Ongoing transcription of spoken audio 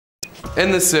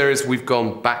In this series, we've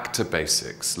gone back to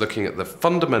basics, looking at the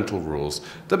fundamental rules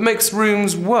that makes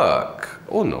rooms work,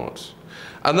 or not.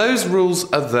 And those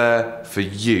rules are there for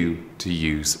you to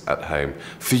use at home,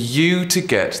 for you to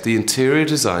get the interior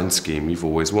design scheme you've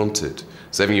always wanted,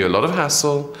 saving you a lot of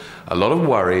hassle, a lot of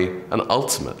worry, and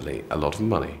ultimately a lot of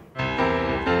money.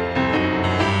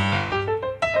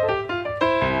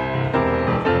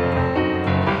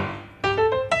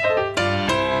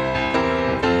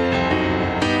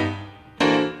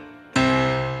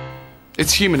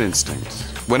 It's human instinct.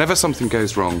 Whenever something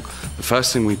goes wrong, the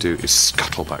first thing we do is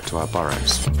scuttle back to our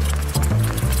burrows.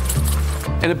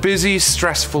 In a busy,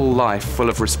 stressful life full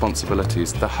of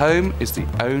responsibilities, the home is the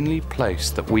only place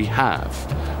that we have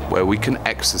where we can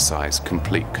exercise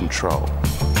complete control.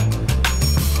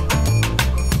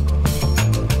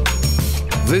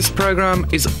 This program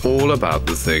is all about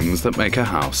the things that make a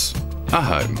house a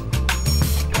home.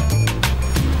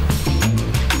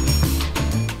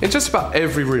 In just about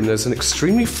every room, there's an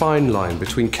extremely fine line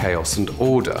between chaos and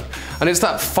order. And it's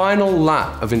that final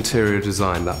lap of interior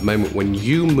design, that moment when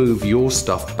you move your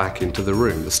stuff back into the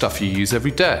room, the stuff you use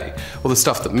every day, or the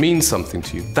stuff that means something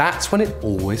to you, that's when it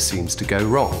always seems to go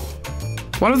wrong.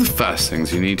 One of the first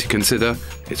things you need to consider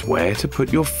is where to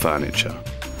put your furniture.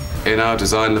 In our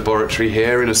design laboratory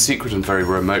here, in a secret and very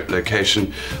remote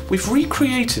location, we've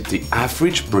recreated the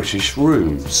average British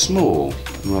room. Small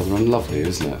and rather unlovely,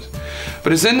 isn't it?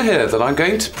 But it's in here that I'm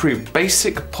going to prove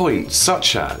basic points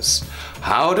such as,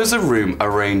 how does a room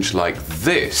arranged like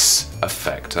this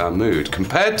affect our mood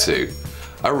compared to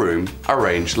a room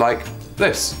arranged like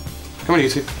this? Come on, you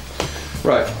two.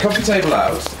 Right, coffee table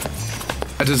out.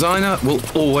 A designer will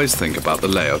always think about the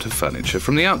layout of furniture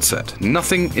from the outset.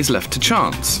 Nothing is left to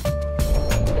chance.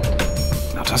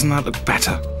 Now, doesn't that look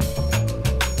better?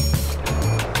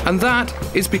 And that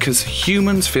is because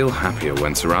humans feel happier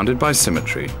when surrounded by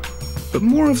symmetry. But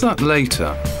more of that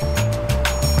later.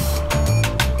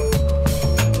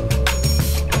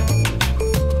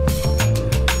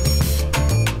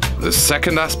 The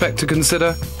second aspect to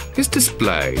consider is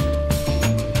display.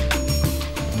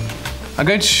 I'm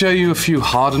going to show you a few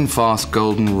hard and fast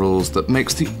golden rules that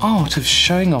makes the art of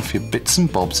showing off your bits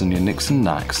and bobs and your nicks and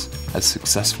knacks as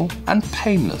successful and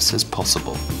painless as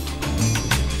possible.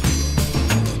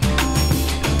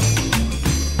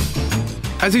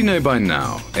 As you know by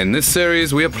now, in this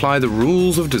series we apply the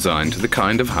rules of design to the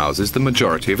kind of houses the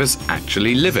majority of us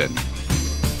actually live in.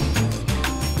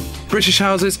 British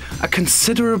houses are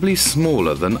considerably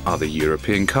smaller than other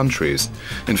European countries.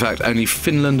 In fact, only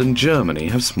Finland and Germany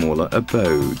have smaller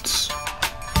abodes.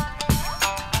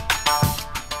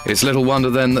 It's little wonder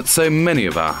then that so many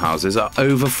of our houses are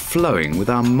overflowing with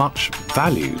our much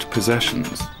valued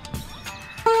possessions.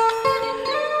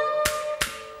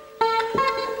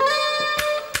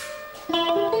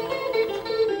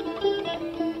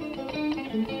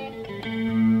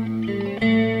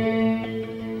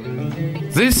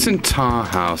 This entire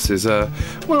house is a,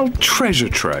 well, treasure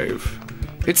trove.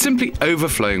 It's simply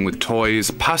overflowing with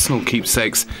toys, personal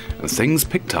keepsakes, and things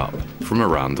picked up from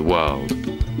around the world.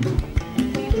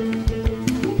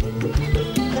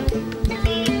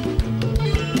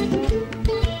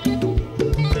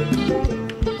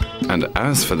 And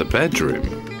as for the bedroom,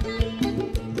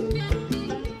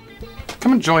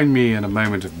 come and join me in a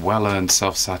moment of well-earned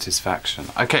self-satisfaction.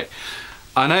 Okay.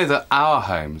 I know that our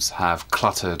homes have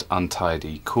cluttered,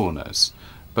 untidy corners,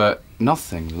 but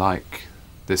nothing like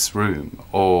this room,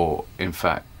 or, in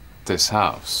fact, this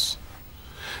house.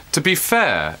 To be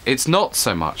fair, it's not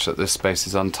so much that this space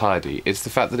is untidy, it's the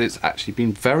fact that it's actually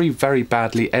been very, very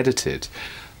badly edited.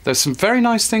 There's some very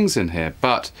nice things in here,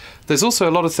 but there's also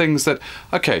a lot of things that,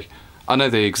 okay, I know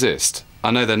they exist. I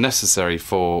know they're necessary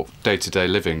for day-to-day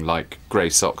living, like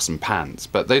grey socks and pants,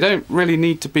 but they don't really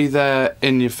need to be there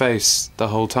in your face the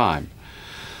whole time.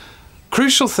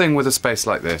 Crucial thing with a space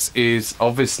like this is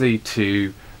obviously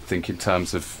to think in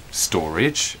terms of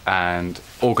storage and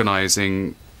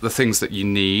organising the things that you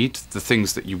need, the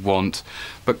things that you want,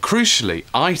 but crucially,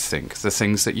 I think, the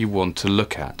things that you want to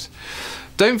look at.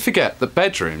 Don't forget that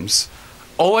bedrooms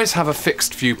always have a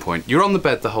fixed viewpoint. You're on the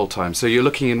bed the whole time, so you're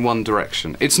looking in one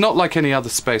direction. It's not like any other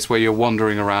space where you're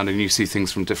wandering around and you see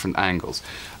things from different angles.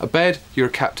 A bed, you're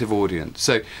a captive audience.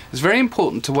 So it's very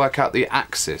important to work out the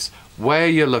axis, where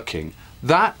you're looking.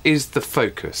 That is the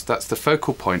focus, that's the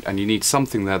focal point, and you need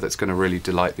something there that's going to really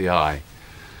delight the eye.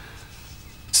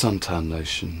 Suntan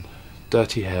lotion,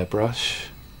 dirty hairbrush,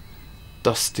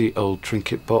 dusty old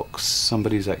trinket box,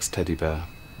 somebody's ex-teddy bear.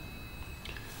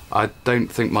 I don't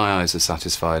think my eyes are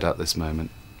satisfied at this moment.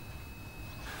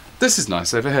 This is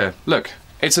nice over here. Look,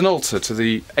 It's an altar to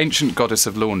the ancient goddess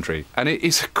of laundry, and it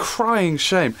is a crying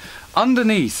shame.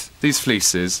 Underneath these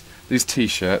fleeces, these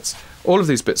T-shirts, all of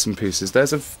these bits and pieces,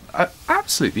 there's a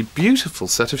absolutely beautiful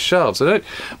set of shelves.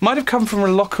 Might have come from a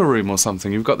locker room or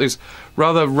something. You've got these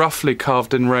rather roughly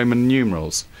carved in Roman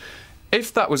numerals.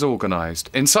 If that was organised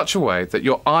in such a way that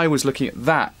your eye was looking at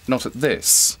that, not at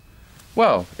this,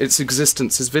 well, its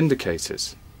existence is vindicated.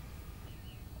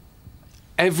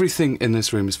 Everything in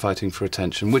this room is fighting for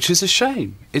attention, which is a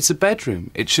shame. It's a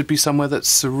bedroom. It should be somewhere that's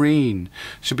serene,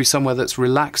 should be somewhere that's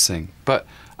relaxing. But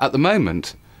at the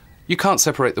moment, you can't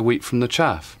separate the wheat from the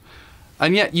chaff.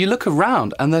 And yet you look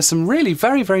around and there's some really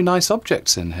very, very nice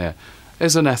objects in here.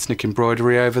 There's an ethnic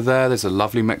embroidery over there, there's a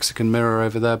lovely Mexican mirror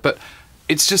over there, but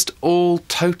it's just all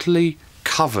totally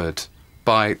covered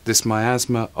by this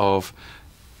miasma of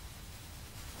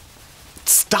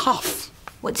stuff.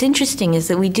 What's interesting is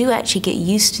that we do actually get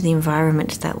used to the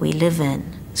environment that we live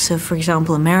in. So, for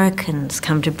example, Americans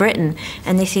come to Britain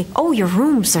and they say, oh, your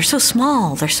rooms, they're so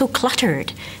small, they're so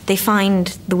cluttered. They find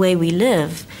the way we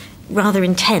live rather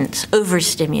intense,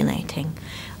 overstimulating.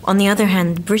 On the other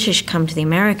hand, the British come to the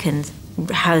American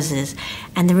houses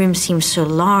and the rooms seem so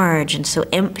large and so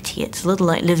empty. It's a little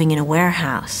like living in a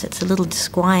warehouse. It's a little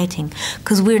disquieting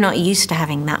because we're not used to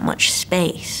having that much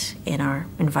space in our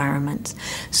environments.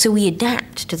 So we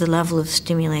adapt to the level of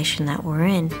stimulation that we're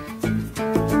in.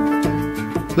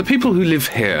 The people who live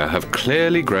here have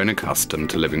clearly grown accustomed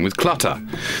to living with clutter,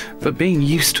 but being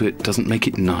used to it doesn't make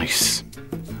it nice.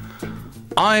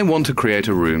 I want to create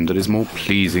a room that is more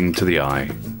pleasing to the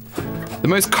eye. The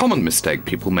most common mistake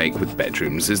people make with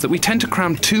bedrooms is that we tend to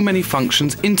cram too many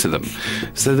functions into them,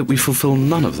 so that we fulfill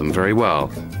none of them very well.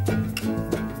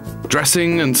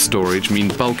 Dressing and storage mean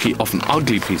bulky, often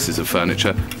ugly pieces of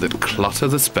furniture that clutter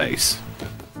the space.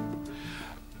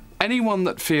 Anyone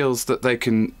that feels that they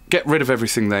can get rid of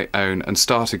everything they own and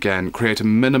start again, create a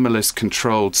minimalist,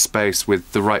 controlled space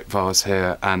with the right vase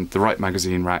here and the right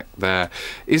magazine rack there,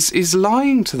 is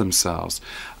lying to themselves.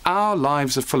 Our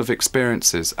lives are full of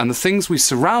experiences, and the things we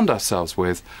surround ourselves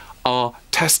with are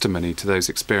testimony to those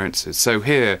experiences. So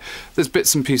here, there's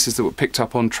bits and pieces that were picked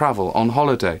up on travel, on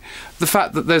holiday. The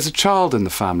fact that there's a child in the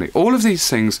family, all of these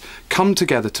things come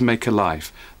together to make a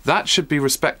life. That should be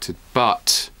respected,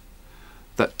 but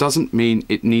that doesn't mean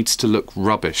it needs to look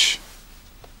rubbish.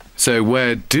 So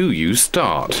where do you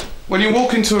start? When you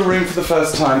walk into a room for the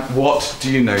first time, what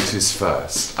do you notice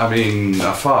first? I mean,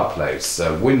 a fireplace,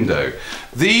 a window.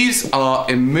 These are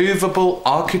immovable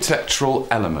architectural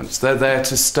elements. They're there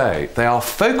to stay. They are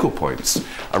focal points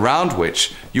around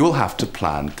which you will have to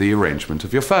plan the arrangement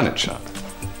of your furniture.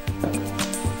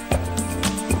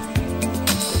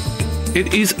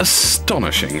 It is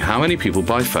astonishing how many people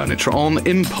buy furniture on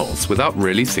impulse without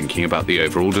really thinking about the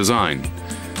overall design.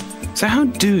 So how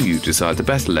do you decide the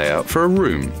best layout for a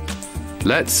room?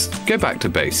 Let's go back to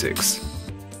basics.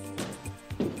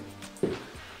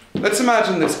 Let's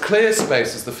imagine this clear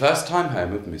space as the first time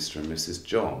home of Mr. and Mrs.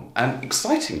 John. And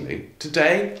excitingly,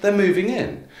 today they're moving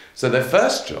in. So their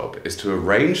first job is to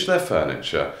arrange their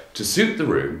furniture to suit the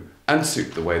room and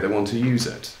suit the way they want to use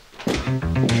it.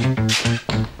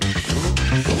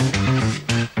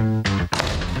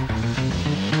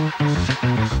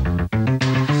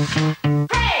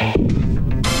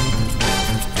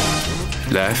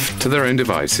 Left to their own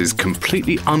devices,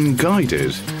 completely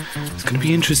unguided, it's going to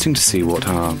be interesting to see what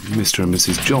our Mr. and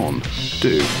Mrs. John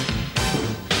do.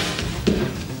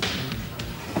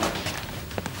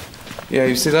 Yeah,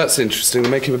 you see, that's interesting.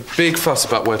 They're making a big fuss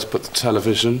about where to put the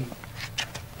television.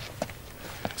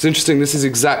 It's interesting, this is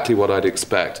exactly what I'd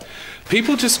expect.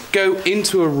 People just go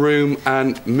into a room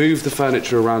and move the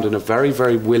furniture around in a very,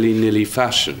 very willy-nilly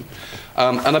fashion.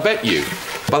 And I bet you,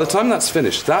 by the time that's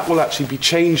finished, that will actually be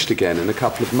changed again in a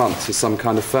couple of months as some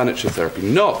kind of furniture therapy.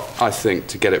 Not, I think,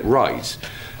 to get it right,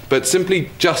 but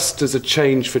simply just as a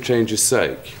change for change's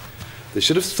sake. They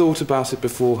should have thought about it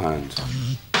beforehand.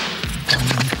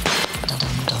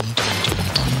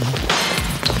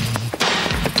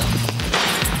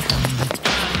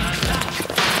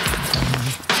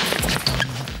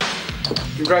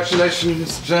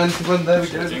 Congratulations, gentlemen. There we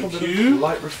go. Thank you.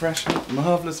 Light refreshment.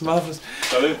 Marvellous, marvellous.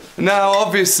 Hello. Now,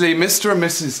 obviously, Mr. and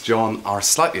Mrs. John are a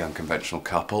slightly unconventional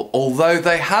couple, although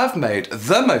they have made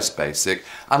the most basic,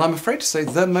 and I'm afraid to say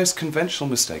the most conventional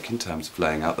mistake in terms of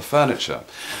laying out the furniture.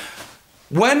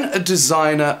 When a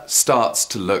designer starts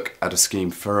to look at a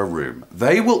scheme for a room,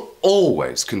 they will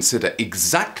always consider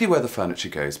exactly where the furniture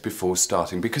goes before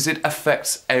starting, because it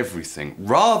affects everything,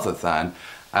 rather than,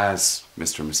 as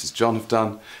Mr. and Mrs. John have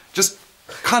done, just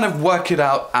kind of work it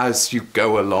out as you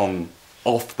go along,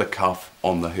 off the cuff,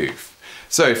 on the hoof.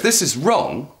 So if this is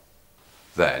wrong,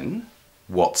 Then,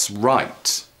 what's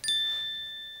right?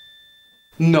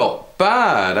 Not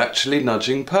bad, actually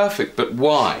nudging perfect, but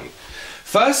why?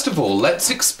 First of all, let's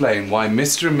explain why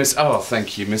Mr. and Miss... Oh,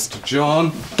 thank you, Mr.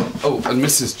 John. Oh, and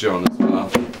Mrs. John as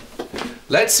well.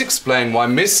 Let's explain why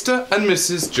Mr. and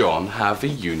Mrs. John have a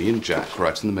Union Jack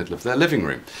right in the middle of their living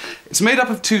room. It's made up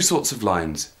of two sorts of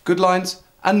lines, good lines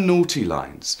and naughty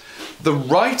lines. The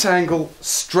right angle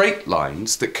straight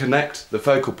lines that connect the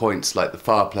focal points like the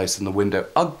fireplace and the window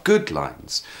are good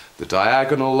lines. The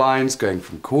diagonal lines going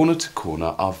from corner to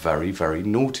corner are very, very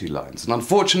naughty lines. And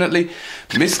unfortunately,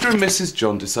 Mr. and Mrs.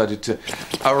 John decided to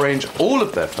arrange all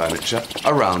of their furniture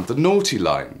around the naughty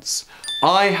lines.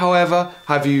 I, however,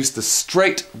 have used the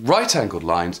straight right-angled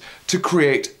lines to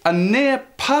create a near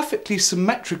perfectly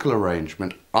symmetrical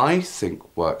arrangement I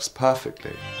think works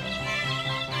perfectly.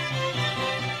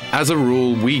 As a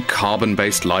rule, we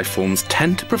carbon-based life forms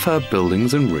tend to prefer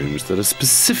buildings and rooms that are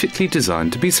specifically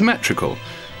designed to be symmetrical.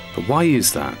 But why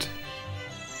is that?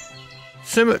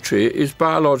 Symmetry is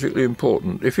biologically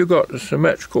important. If you've got a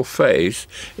symmetrical face,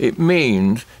 it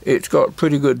means it's got a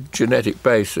pretty good genetic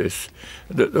basis,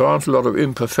 that there aren't a lot of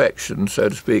imperfections, so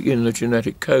to speak, in the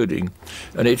genetic coding.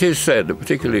 And it is said that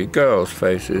particularly girls'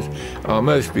 faces are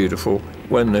most beautiful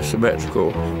when they're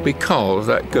symmetrical, because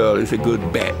that girl is a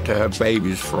good bet to have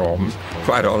babies from,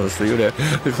 quite honestly, you know,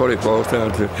 is what it boils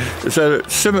down to. So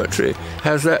that symmetry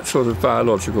has that sort of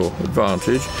biological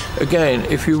advantage. Again,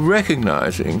 if you're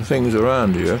recognising things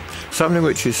around you, something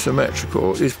which is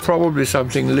symmetrical is probably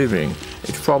something living.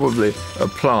 It's probably a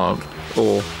plant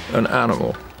or an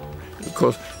animal. Of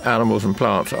course, animals and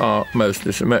plants are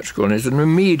mostly symmetrical, and it's an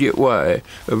immediate way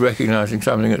of recognising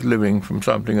something that's living from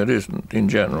something that isn't in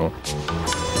general.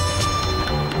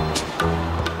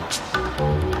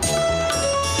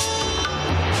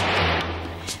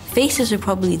 Faces are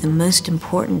probably the most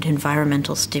important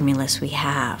environmental stimulus we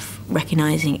have,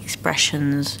 recognizing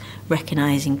expressions,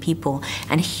 recognizing people,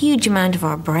 and a huge amount of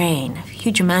our brain, a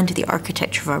huge amount of the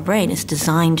architecture of our brain is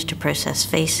designed to process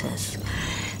faces.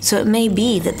 So it may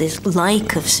be that this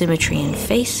like of symmetry in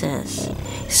faces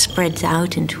spreads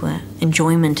out into an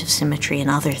enjoyment of symmetry in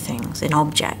other things, in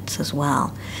objects as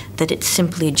well, that it's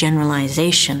simply a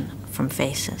generalization from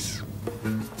faces.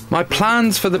 My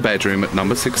plans for the bedroom at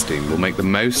number 16 will make the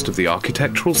most of the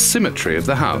architectural symmetry of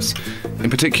the house.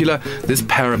 In particular, this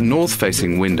pair of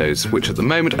north-facing windows, which at the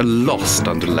moment are lost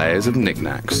under layers of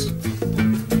knickknacks.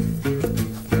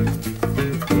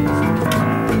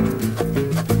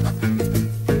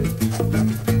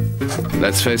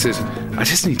 Let's face it, I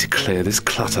just need to clear this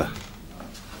clutter.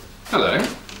 Hello.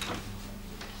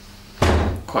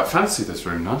 Quite fancy this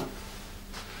room now.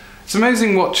 It's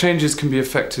amazing what changes can be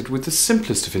effected with the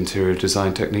simplest of interior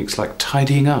design techniques like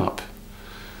tidying up.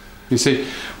 You see,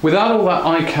 without all that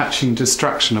eye-catching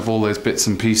distraction of all those bits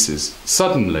and pieces,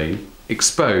 suddenly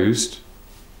exposed,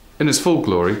 in its full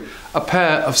glory, a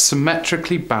pair of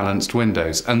symmetrically balanced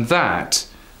windows, and that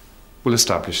will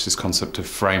establish this concept of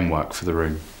framework for the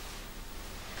room.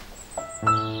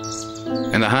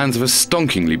 In the hands of a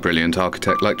stonkingly brilliant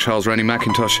architect like Charles Rennie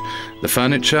Mackintosh, the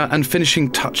furniture and finishing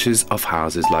touches of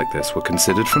houses like this were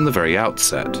considered from the very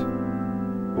outset.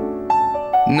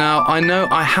 Now, I know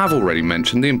I have already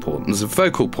mentioned the importance of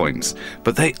focal points,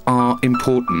 but they are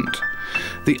important.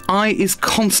 The eye is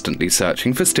constantly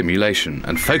searching for stimulation,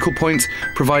 and focal points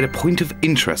provide a point of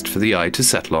interest for the eye to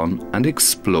settle on and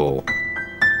explore.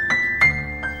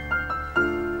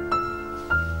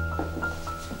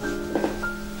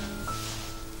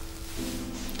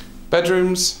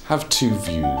 Bedrooms have two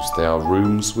views. They are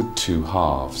rooms with two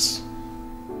halves.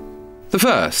 The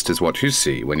first is what you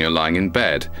see when you're lying in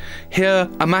bed. Here,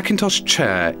 a Mackintosh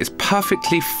chair is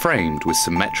perfectly framed with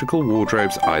symmetrical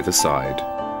wardrobes either side.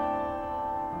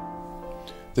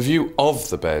 The view of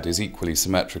the bed is equally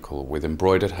symmetrical, with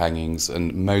embroidered hangings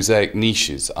and mosaic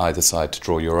niches either side to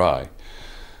draw your eye.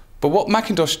 But what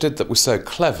Mackintosh did that was so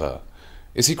clever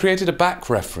is he created a back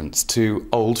reference to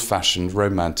old-fashioned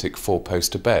romantic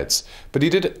four-poster beds, but he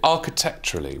did it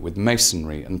architecturally with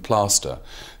masonry and plaster,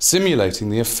 simulating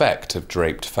the effect of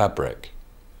draped fabric.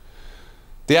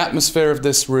 The atmosphere of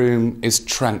this room is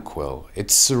tranquil,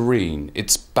 it's serene,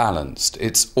 it's balanced,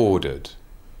 it's ordered.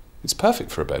 It's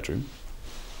perfect for a bedroom.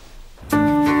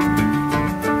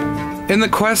 In the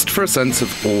quest for a sense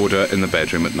of order in the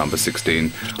bedroom at number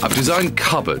 16, I've designed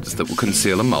cupboards that will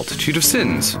conceal a multitude of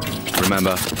sins.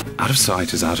 Remember, out of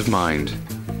sight is out of mind.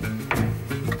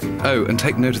 Oh, and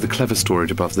take note of the clever storage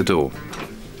above the door.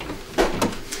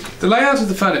 The layout of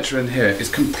the furniture in here is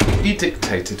completely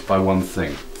dictated by one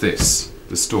thing, this.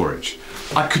 the storage.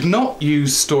 I could not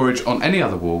use storage on any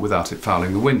other wall without it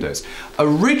fouling the windows.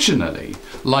 Originally,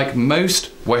 like most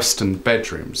Western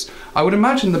bedrooms, I would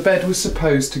imagine the bed was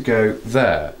supposed to go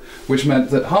there, which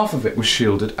meant that half of it was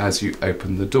shielded as you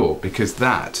opened the door, because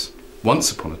that,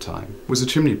 once upon a time, was a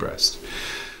chimney breast.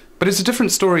 But it's a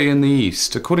different story in the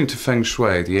East. According to Feng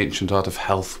Shui, the ancient art of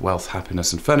health, wealth,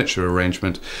 happiness and furniture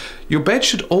arrangement, your bed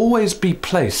should always be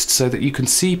placed so that you can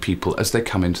see people as they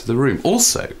come into the room.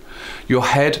 Also, your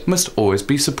head must always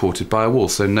be supported by a wall,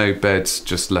 so no beds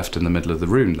just left in the middle of the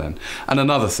room then. And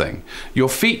another thing, your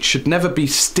feet should never be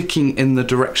sticking in the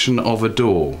direction of a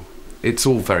door. It's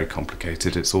all very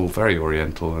complicated, it's all very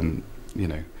oriental, and, you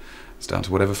know, it's down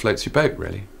to whatever floats your boat,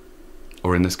 really.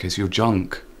 Or in this case, your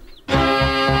junk.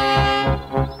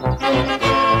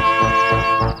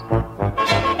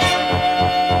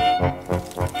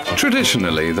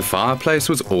 Traditionally, the fireplace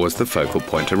was always the focal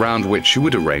point around which you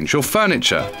would arrange your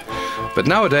furniture. But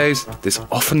nowadays, this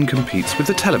often competes with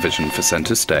the television for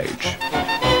centre stage.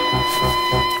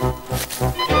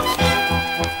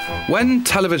 When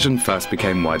television first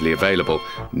became widely available,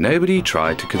 nobody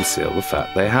tried to conceal the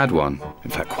fact they had one. In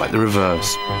fact, quite the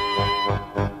reverse.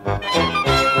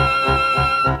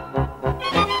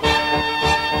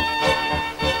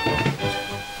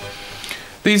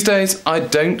 These days, I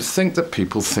don't think that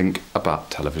people think about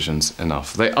televisions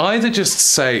enough. They either just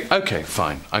say, OK,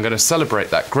 fine, I'm going to celebrate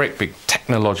that great big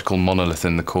technological monolith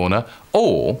in the corner,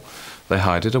 or they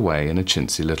hide it away in a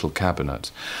chintzy little cabinet.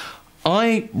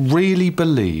 I really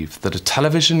believe that a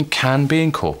television can be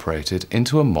incorporated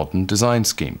into a modern design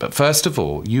scheme, but first of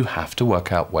all, you have to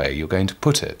work out where you're going to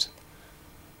put it.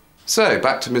 So,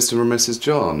 back to Mr. and Mrs.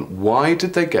 John. Why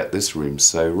did they get this room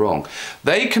so wrong?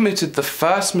 They committed the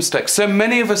first mistake. So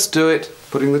many of us do it,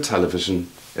 putting the television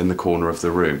in the corner of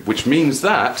the room, which means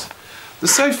that the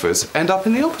sofas end up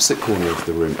in the opposite corner of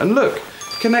the room. And look,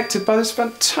 connected by this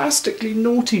fantastically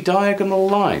naughty diagonal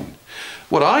line.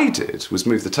 What I did was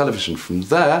move the television from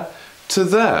there to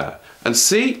there. And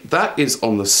see, that is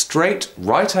on the straight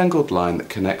right-angled line that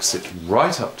connects it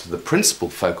right up to the principal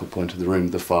focal point of the room,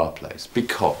 the fireplace.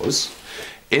 Because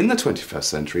in the 21st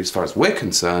century, as far as we're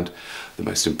concerned, the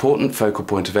most important focal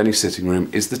point of any sitting room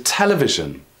is the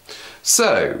television.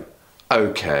 So,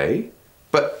 okay,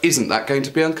 but isn't that going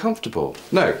to be uncomfortable?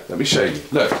 No, let me show you.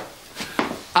 Look,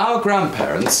 our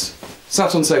grandparents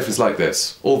sat on sofas like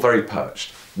this, all very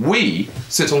perched. We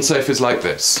sit on sofas like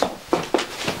this.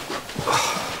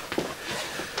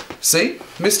 See,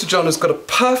 Mr. John has got a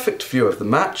perfect view of the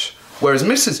match, whereas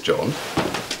Mrs. John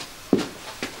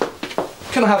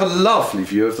can have a lovely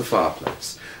view of the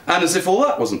fireplace. And as if all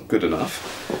that wasn't good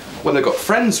enough, when they've got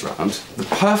friends round, the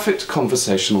perfect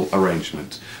conversational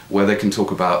arrangement, where they can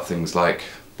talk about things like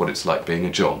what it's like being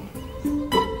a John.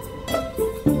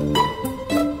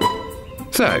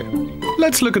 So,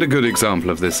 let's look at a good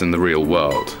example of this in the real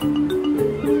world.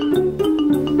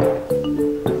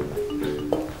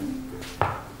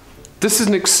 This is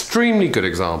an extremely good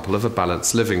example of a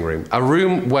balanced living room, a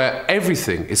room where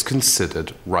everything is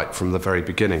considered right from the very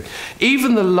beginning.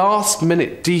 Even the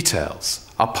last-minute details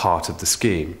are part of the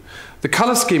scheme. The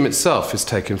colour scheme itself is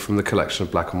taken from the collection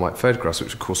of black and white photographs,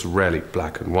 which of course are rarely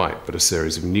black and white, but a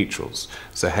series of neutrals.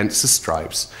 So hence the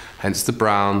stripes, hence the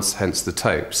browns, hence the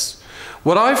taupes.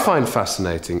 What I find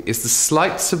fascinating is the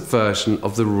slight subversion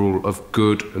of the rule of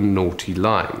good and naughty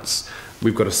lines.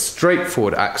 We've got a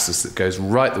straightforward axis that goes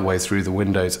right the way through the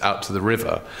windows out to the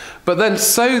river, but then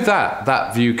so that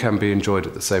that view can be enjoyed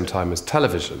at the same time as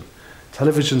television.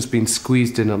 Television's been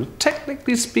squeezed in on a,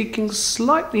 technically speaking,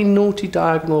 slightly naughty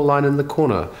diagonal line in the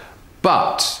corner,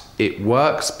 but it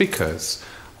works because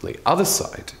on the other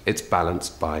side, it's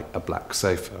balanced by a black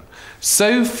sofa.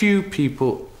 So few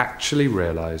people actually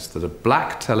realise that a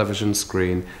black television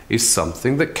screen is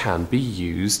something that can be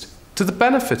used to the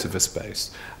benefit of a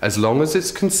space, as long as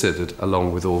it's considered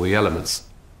along with all the elements.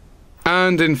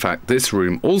 And in fact, this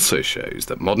room also shows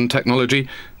that modern technology,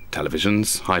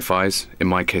 televisions, hi-fis, in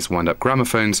my case wind-up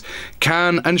gramophones,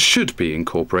 can and should be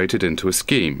incorporated into a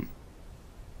scheme.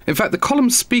 In fact, the column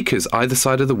speakers either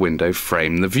side of the window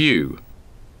frame the view.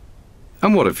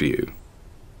 And what a view!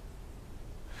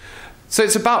 So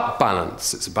it's about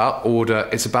balance, it's about order,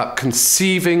 it's about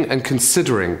conceiving and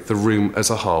considering the room as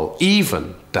a whole,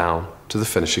 even down to the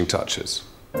finishing touches.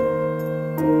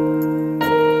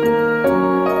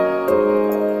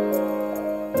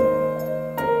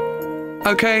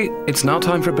 Okay, it's now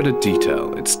time for a bit of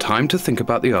detail. It's time to think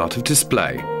about the art of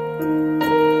display.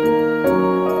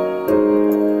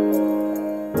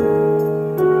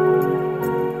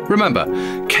 Remember,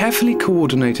 carefully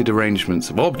coordinated arrangements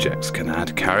of objects can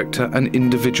add character and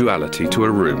individuality to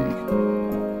a room.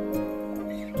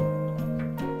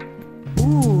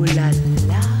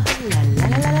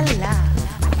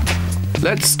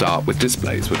 Let's start with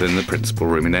displays within the principal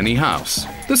room in any house,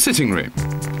 the sitting room.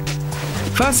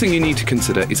 First thing you need to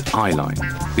consider is eye line.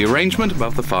 The arrangement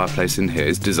above the fireplace in here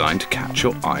is designed to catch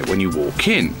your eye when you walk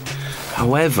in.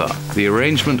 However, the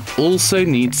arrangement also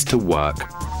needs to work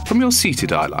from your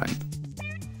seated eye line.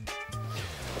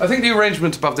 I think the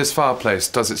arrangement above this fireplace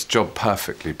does its job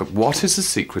perfectly, but what is the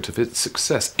secret of its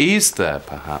success? Is there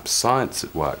perhaps science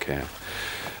at work here?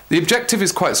 The objective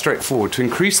is quite straightforward: to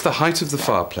increase the height of the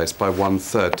fireplace by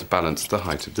 1/3 to balance the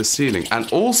height of the ceiling,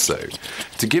 and also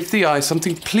to give the eye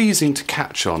something pleasing to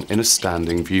catch on in a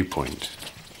standing viewpoint.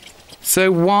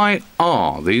 So why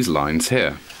are these lines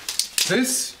here?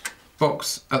 This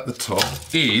box at the top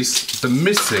is the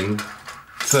missing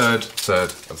third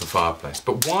of the fireplace.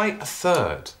 But why a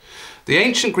third? The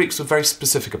ancient Greeks were very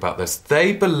specific about this.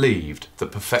 They believed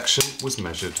that perfection was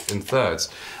measured in thirds,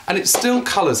 and it still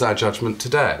colours our judgment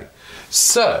today.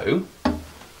 So,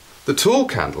 the tall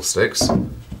candlesticks,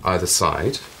 either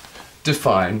side,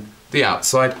 define the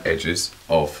outside edges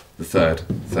of the third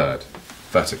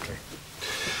vertically.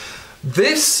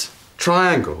 This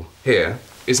triangle here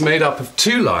is made up of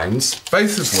two lines,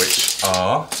 both of which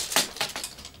are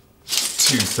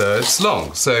 2/3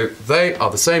 long. So they are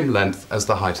the same length as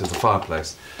the height of the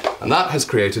fireplace. And that has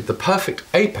created the perfect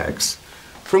apex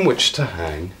from which to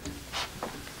hang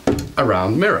a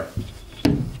round mirror.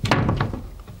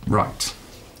 Right,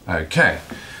 okay.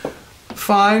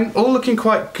 Fine, all looking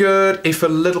quite good, if a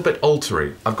little bit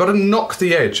altery. I've got to knock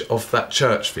the edge off that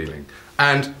church feeling.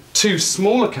 And two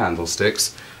smaller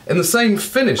candlesticks in the same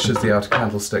finish as the outer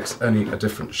candlesticks, only a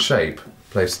different shape,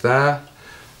 placed there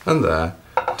and there,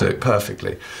 do it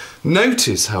perfectly.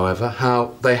 Notice, however,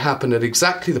 how they happen at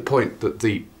exactly the point that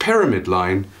the pyramid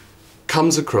line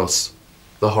comes across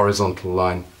the horizontal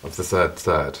line of the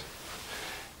third.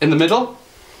 In the middle,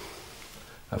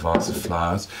 a vase of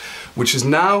flowers, which has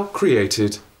now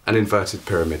created an inverted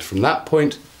pyramid from that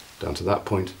point down to that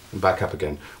point and back up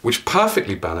again, which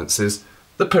perfectly balances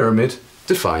the pyramid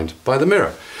defined by the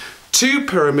mirror. Two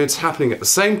pyramids happening at the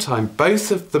same time,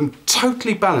 both of them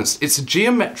totally balanced. It's a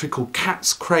geometrical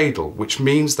cat's cradle, which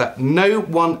means that no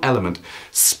one element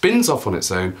spins off on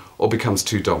its own or becomes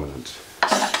too dominant.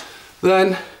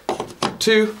 Then,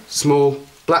 two small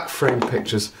black frame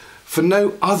pictures for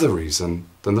no other reason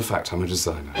than the fact I'm a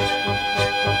designer.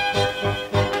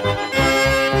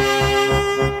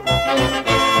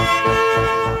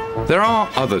 There are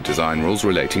other design rules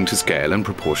relating to scale and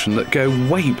proportion that go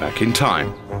way back in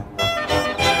time.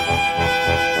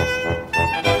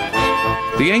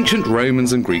 The ancient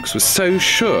Romans and Greeks were so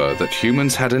sure that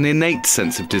humans had an innate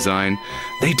sense of design,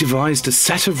 they devised a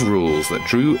set of rules that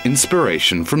drew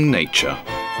inspiration from nature.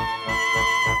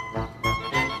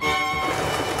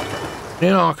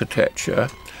 In architecture,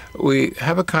 we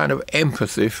have a kind of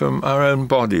empathy from our own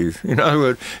bodies. In other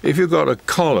words, if you've got a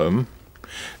column,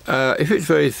 if it's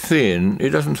very thin, it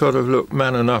doesn't sort of look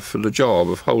man enough for the job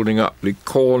of holding up the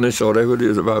cornice or whatever it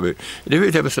is above it. And if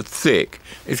it's ever so thick,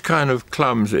 it's kind of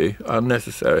clumsy,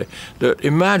 unnecessary, that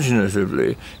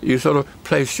imaginatively you sort of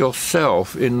place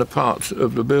yourself in the parts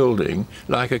of the building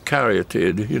like a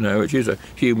caryatid, you know, which is a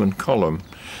human column.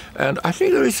 And I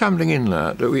think there is something in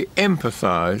that we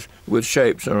empathise with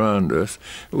shapes around us.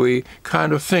 We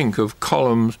kind of think of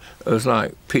columns as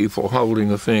like people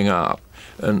holding a thing up.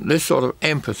 And this sort of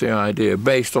empathy idea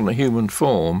based on the human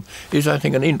form is, I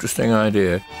think, an interesting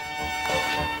idea.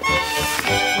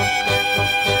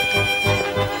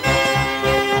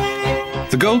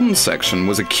 The golden section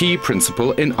was a key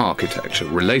principle in architecture,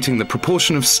 relating the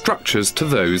proportion of structures to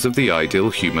those of the ideal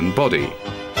human body.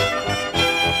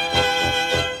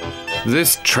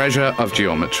 This treasure of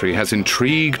geometry has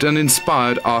intrigued and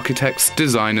inspired architects,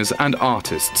 designers, and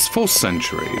artists for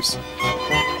centuries.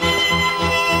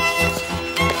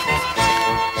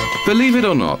 Believe it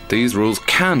or not, these rules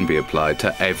can be applied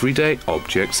to everyday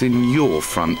objects in your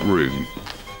front room.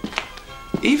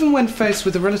 Even when faced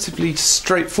with a relatively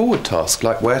straightforward task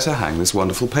like where to hang this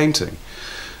wonderful painting.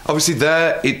 Obviously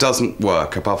there it doesn't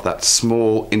work above that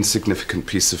small, insignificant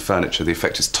piece of furniture. The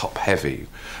effect is top-heavy.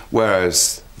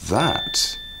 Whereas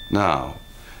that, now,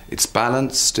 it's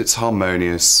balanced, it's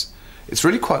harmonious, it's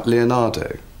really quite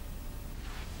Leonardo.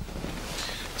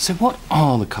 So what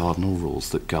are the cardinal rules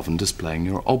that govern displaying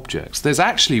your objects? There's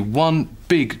actually one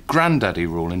big granddaddy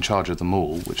rule in charge of them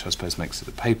all, which I suppose makes it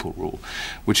a papal rule,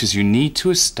 which is you need to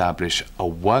establish a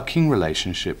working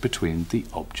relationship between the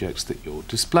objects that you're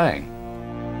displaying.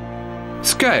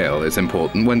 Scale is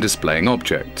important when displaying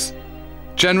objects.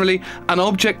 Generally, an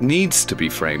object needs to be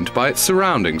framed by its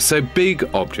surroundings, so big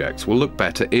objects will look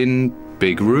better in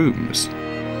big rooms.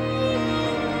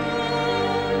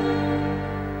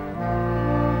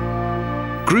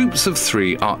 groups of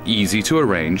 3 are easy to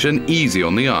arrange and easy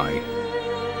on the eye.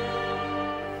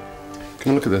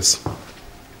 Come on, look at this.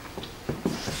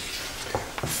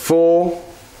 4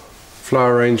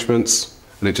 flower arrangements,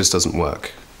 and it just doesn't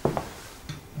work.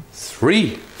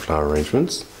 3 flower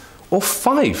arrangements, or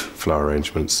 5 flower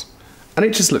arrangements, and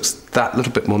it just looks that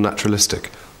little bit more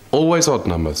naturalistic. Always odd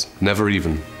numbers, never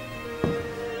even.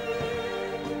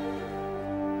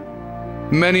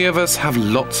 Many of us have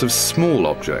lots of small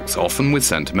objects, often with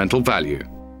sentimental value.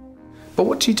 But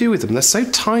what do you do with them? They're so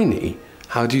tiny.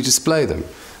 How do you display them?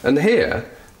 And here,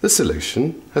 the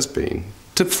solution has been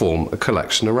to form a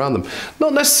collection around them.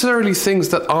 Not necessarily things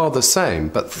that are the same,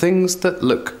 but things that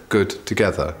look good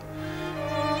together.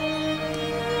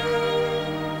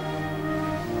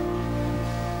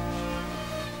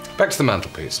 Back to the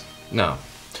mantelpiece. Now,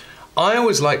 I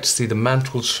always like to see the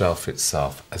mantel shelf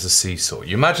itself as a seesaw.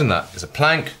 You imagine that as a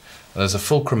plank, and there's a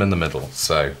fulcrum in the middle,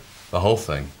 so the whole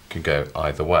thing can go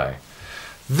either way.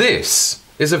 This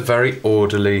is a very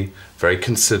orderly, very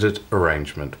considered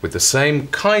arrangement with the same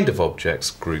kind of objects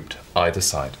grouped either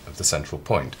side of the central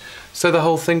point, so the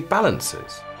whole thing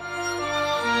balances.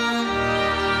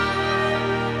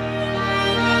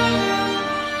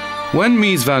 When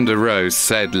Mies van der Rohe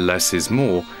said less is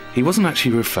more, he wasn't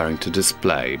actually referring to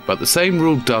display, but the same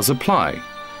rule does apply.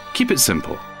 Keep it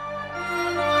simple.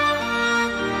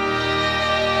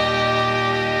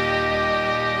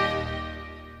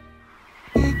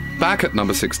 Back at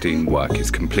number 16, work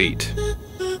is complete.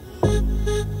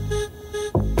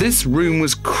 This room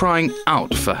was crying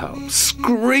out for help,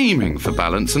 screaming for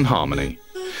balance and harmony.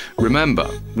 Remember,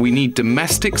 we need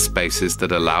domestic spaces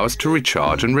that allow us to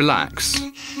recharge and relax.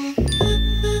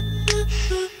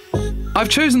 I've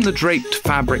chosen the draped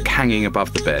fabric hanging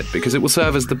above the bed because it will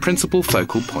serve as the principal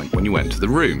focal point when you enter the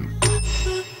room.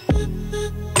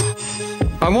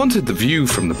 I wanted the view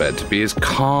from the bed to be as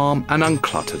calm and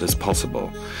uncluttered as possible.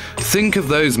 Think of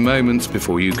those moments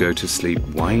before you go to sleep,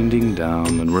 winding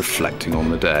down and reflecting on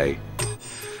the day.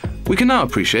 We can now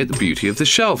appreciate the beauty of the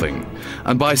shelving,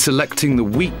 and by selecting the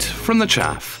wheat from the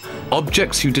chaff,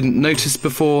 objects you didn't notice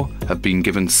before have been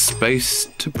given space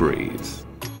to breathe.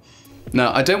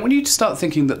 Now, I don't want you to start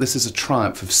thinking that this is a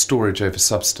triumph of storage over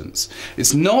substance.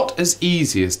 It's not as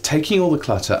easy as taking all the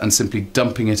clutter and simply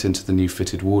dumping it into the new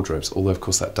fitted wardrobes, although of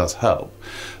course that does help.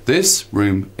 This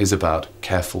room is about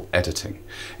careful editing.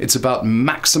 It's about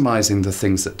maximising the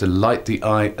things that delight the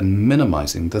eye and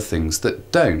minimising the things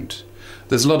that don't.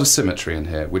 There's a lot of symmetry in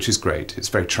here, which is great. It's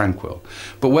very tranquil.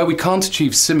 But where we can't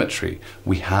achieve symmetry,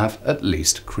 we have at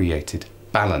least created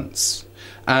balance.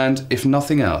 And if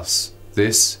nothing else,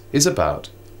 this is about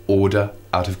order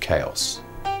out of chaos.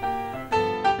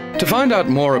 To find out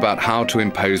more about how to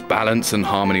impose balance and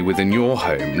harmony within your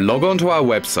home, log on to our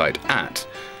website at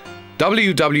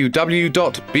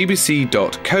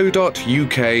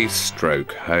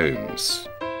www.bbc.co.uk/homes.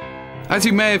 As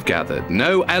you may have gathered,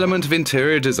 no element of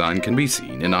interior design can be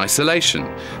seen in isolation.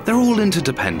 They're all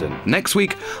interdependent. Next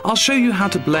week, I'll show you how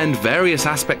to blend various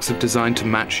aspects of design to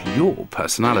match your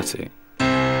personality.